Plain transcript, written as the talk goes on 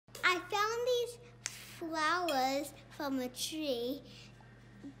flowers from a tree,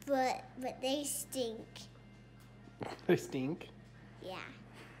 but they stink. They stink? Yeah.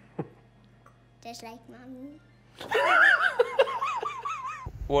 Just like Mommy.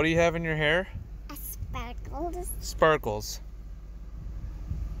 What do you have in your hair? Sparkles. Sparkles.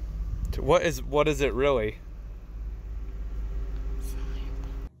 What is it really?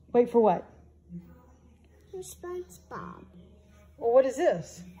 Wait for what? SpongeBob. Well, what is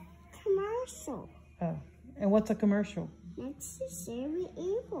this? Commercial. Oh, and what's a commercial? Necessary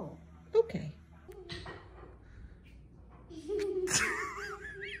evil. Okay.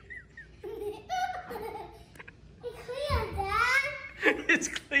 It's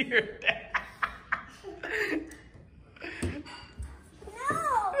clear, Dad.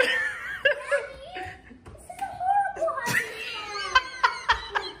 No! Daddy, this is a horrible idea.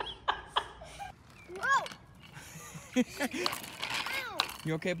 Whoa!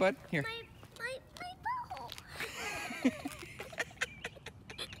 You okay, bud? Here. My butthole.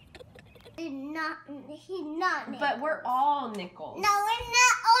 He's not Nichols. But we're all Nichols. No, we're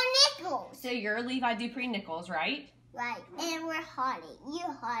not all Nichols. So you're Levi Dupree Nichols, right? Right, and we're Holly.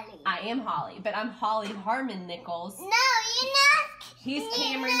 You're Holly. I am Holly, but I'm Holly Harmon Nichols. No, you're not. He's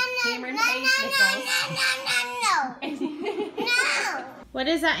Cameron No, Pace Nichols. No. What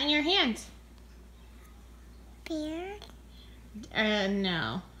is that in your hand? Beer.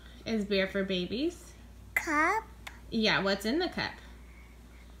 No. Is beer for babies? Cup. Yeah, what's in the cup?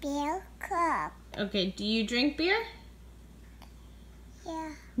 Beer cup. Okay, do you drink beer?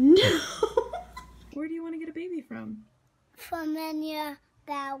 Yeah. No. Where do you want to get a baby from? From your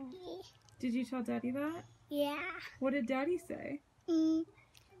belly. Did you tell Daddy that? Yeah. What did Daddy say? We're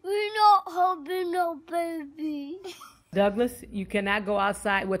not having no baby. Douglas, you cannot go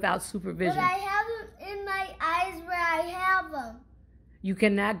outside without supervision. But I have them in my eyes where I have them. You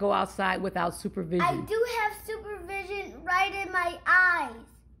cannot go outside without supervision. I do have supervision right in my eyes.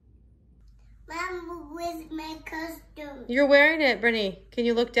 Mom, where's my costume? You're wearing it, Brittany. Can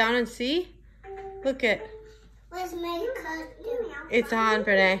you look down and see? Look it. Where's my costume? It's on,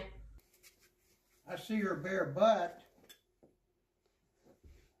 Brittany. I see your bare butt.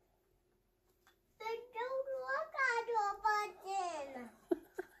 But don't look at your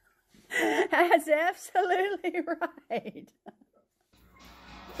button. That's absolutely right.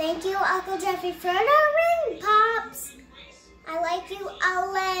 Thank you, Uncle Jeffy, for the ring pops. I like you a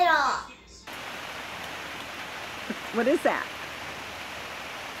little. What is that?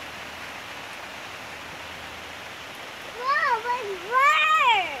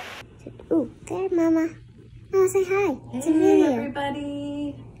 Ooh, there, Mama. Oh, say hi. It's a video.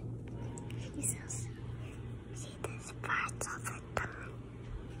 Everybody. She does birds all the time.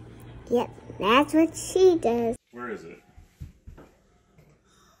 Yep, that's what she does. Where is it?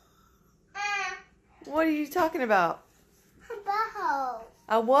 What are you talking about? A butthole.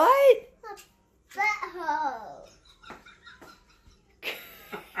 A what? A butthole.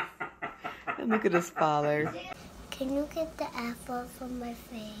 And look at his father. Can you get the apple from my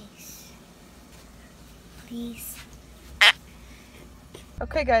face? Please.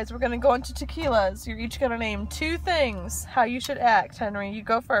 Okay, guys, we're going to go into tequilas. You're each going to name 2 things how you should act. Henry, you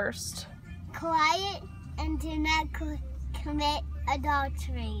go first. Quiet and do not commit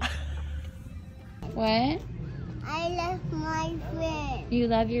adultery. What? I love my friend. You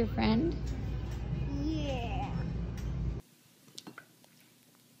love your friend? Yeah.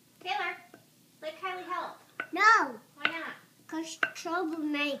 Taylor, let Kylie help. No, Why not? because trouble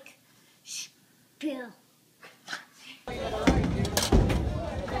make spill.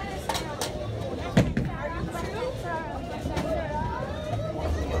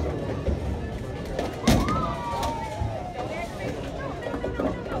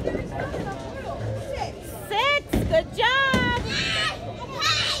 Good job!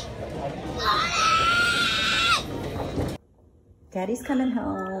 Daddy's coming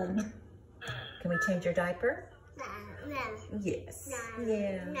home. Can we change your diaper? No. Yes. No.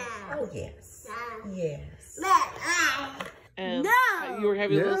 Yeah. No. Oh, yes. No. Yes. And No! You were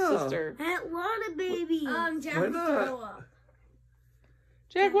having a little sister. I don't want a baby. Jack, throw up.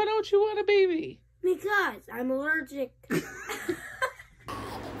 Jack, why don't you want a baby? Because I'm allergic.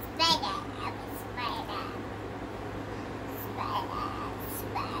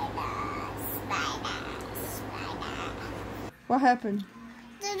 What happened?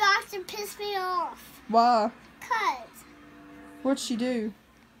 The doctor pissed me off. Why? Cause What'd she do?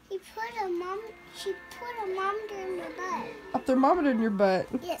 she put a thermometer in your butt. A thermometer in your butt.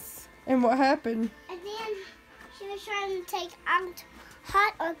 Yes. And what happened? And then she was trying to take out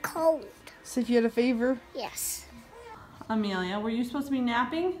hot or cold. See if you had a fever? Yes. Amelia, were you supposed to be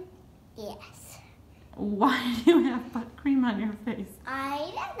napping? Yes. Why do you have butt cream on your face?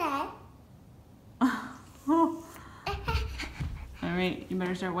 I don't know. All right, you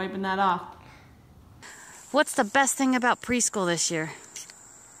better start wiping that off. What's the best thing about preschool this year?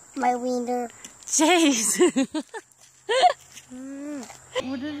 My wiener. Jeez.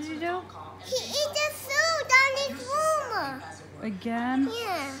 What did you do? He ate the food on his room. Again?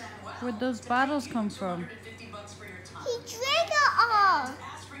 Yeah. Where'd those bottles come from? He drank it all.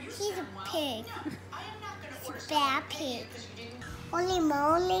 He's a pig. He's a bad pig. Holy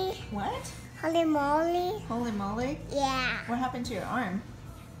moly. What? Holy moly. Holy moly. Yeah. What happened to your arm?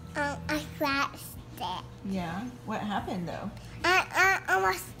 I scratched it. Yeah. What happened though? I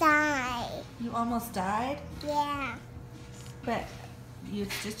almost died. You almost died? Yeah. But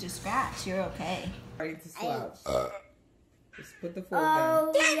it's just a scratch. You're okay. Ready to slouch. Just put the fork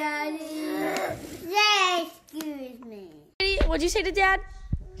Oh, Daddy. Excuse me. What'd you say to Dad?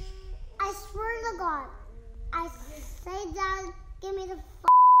 I swear to God. I say, Dad, give me the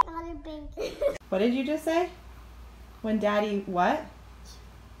other binky. What did you just say? When Daddy what?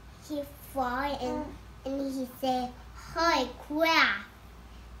 He fought and he said, "Hi, crap."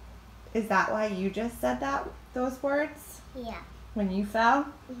 Is that why you just said those words? Yeah. When you fell?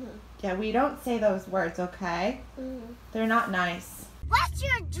 Mm-hmm. Yeah, we don't say those words, okay? Mm-hmm. They're not nice. What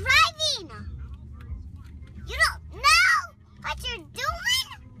you're driving? You don't know what you're doing?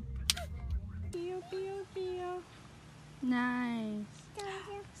 Nice.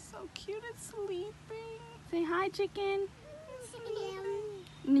 So cute, it's sleeping. Say hi, chicken.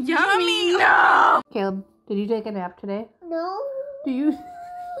 Yummy! No! Caleb, did you take a nap today? No. Do you?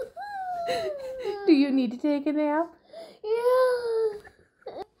 Do you need to take a nap?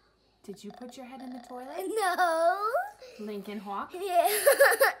 Yeah. Did you put your head in the toilet? No. Lincoln Hawk? Yeah.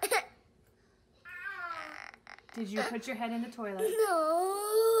 Did you put your head in the toilet?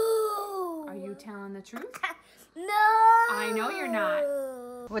 No. Are you telling the truth? No. I know you're not.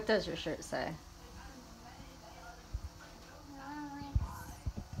 What does your shirt say?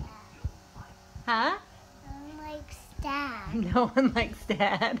 Huh? I like Dad. No one likes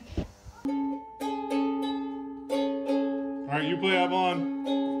Dad. All right, you play, I'm on.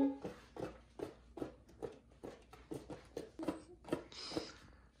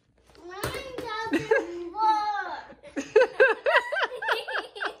 Mine doesn't work.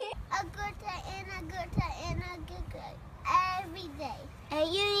 A good day and a good day and a good day every day. And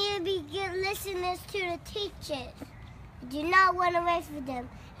you need to be good listeners to the teachers. Do not run away from them.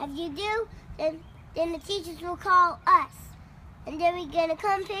 If you do, then the teachers will call us. And then we're going to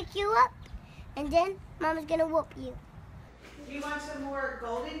come pick you up. And then Mama's going to whoop you. Do you want some more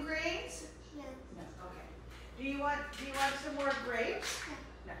golden grapes? No. No. Okay. Do you want some more grapes?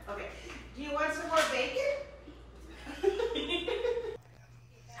 No. Okay. Do you want some more bacon?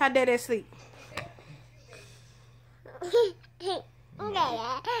 How did they sleep? Show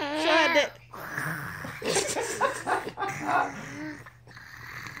her that.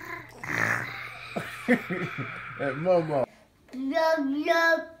 Hey, Momo. Rub,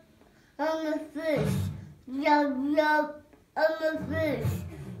 rub on the fish. Rub, rub on the fish.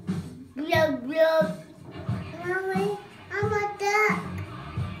 Rub, rub. Mommy, I'm a duck.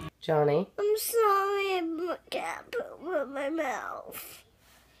 Johnny, I'm sorry, I can't poop in my mouth.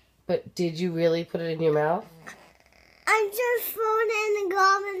 but did you really put it in your mouth? I just threw it in the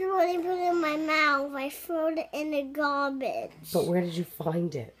garbage when I put it in my mouth. I threw it in the garbage. But where did you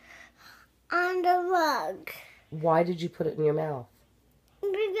find it? On the rug. Why did you put it in your mouth?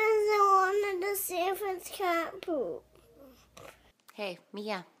 Because I wanted to see if it's cat poop. Hey,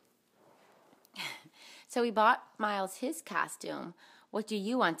 Mia. So we bought Miles his costume. What do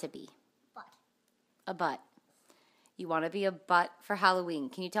you want to be? Butt. A butt. You want to be a butt for Halloween.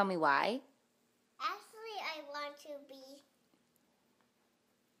 Can you tell me why? Actually, I want to be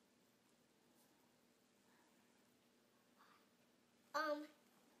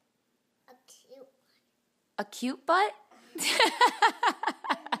a cute. A cute butt?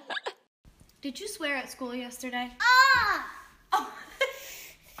 Did you swear at school yesterday? Ah!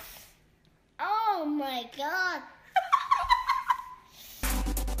 Oh my God!